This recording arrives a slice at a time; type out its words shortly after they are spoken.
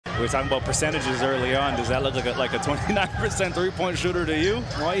We were talking about percentages early on. Does that look like a 29% three-point shooter to you?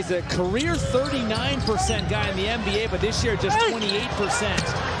 Well, he's a career 39% guy in the NBA, but this year just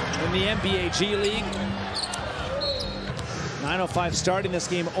 28% in the NBA G League. 9:05 starting this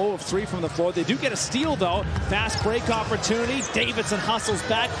game, 0 of 3 from the floor. They do get a steal, though. Fast break opportunity. Davison hustles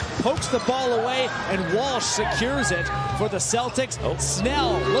back, pokes the ball away, and Walsh secures it for the Celtics.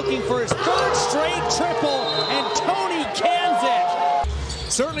 Snell looking for his third straight triple, and Tony cans it.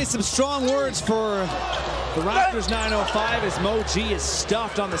 Certainly some strong words for the Raptors. 9:05 as Mo G is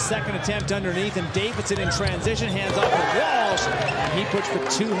stuffed on the second attempt underneath, and Davison in transition, hands off to Walsh, and he puts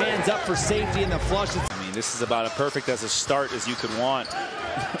the 2 hands up for safety in the flush. I mean, this is about as perfect as a start as you could want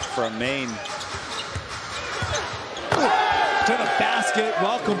from Maine. To the basket.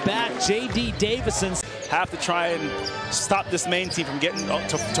 Welcome back, J.D. Davison. Have to try and stop this Maine team from getting up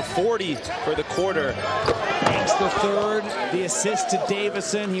to 40 for the quarter. Banks the third, the assist to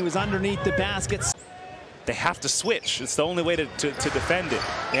Davison. He was underneath the baskets. They have to switch. It's the only way to defend it.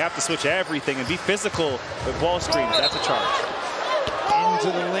 They have to switch everything and be physical with ball screens. That's a charge.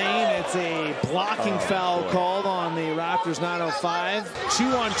 Into the lane. It's a blocking foul called on the Raptors. 9:05.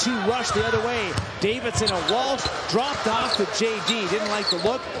 2-on-2 rush the other way. Davison and Walsh dropped off to J.D. Didn't like the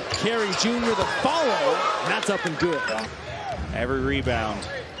look. Carey Jr. the follow. And that's up and good. Every rebound.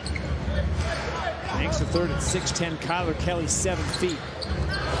 Banks the third at 6'10". Kyler Kelly 7 feet.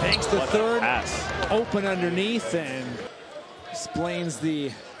 Banks the third. Open underneath and explains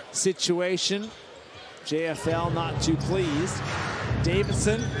the situation. JFL not too pleased.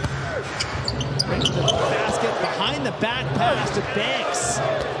 Davison brings the basket behind the back pass to Banks.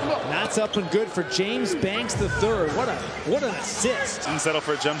 And that's up and good for James Banks the third. What an assist. Didn't settle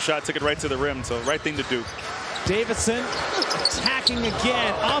for a jump shot, took it right to the rim, so right thing to do. Davison attacking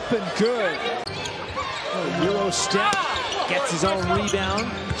again, up and good. Euro step, gets his own rebound.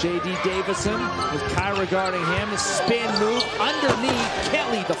 J.D. Davison with Kyra guarding him. Spin move underneath,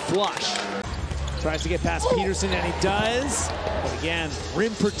 Kelly the flush. Tries to get past Peterson, and he does. But again,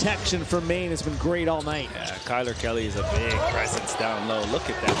 rim protection for Maine has been great all night. Yeah, Kyler Kelly is a big presence down low. Look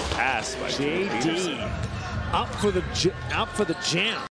at that pass by J.D. up for the jam.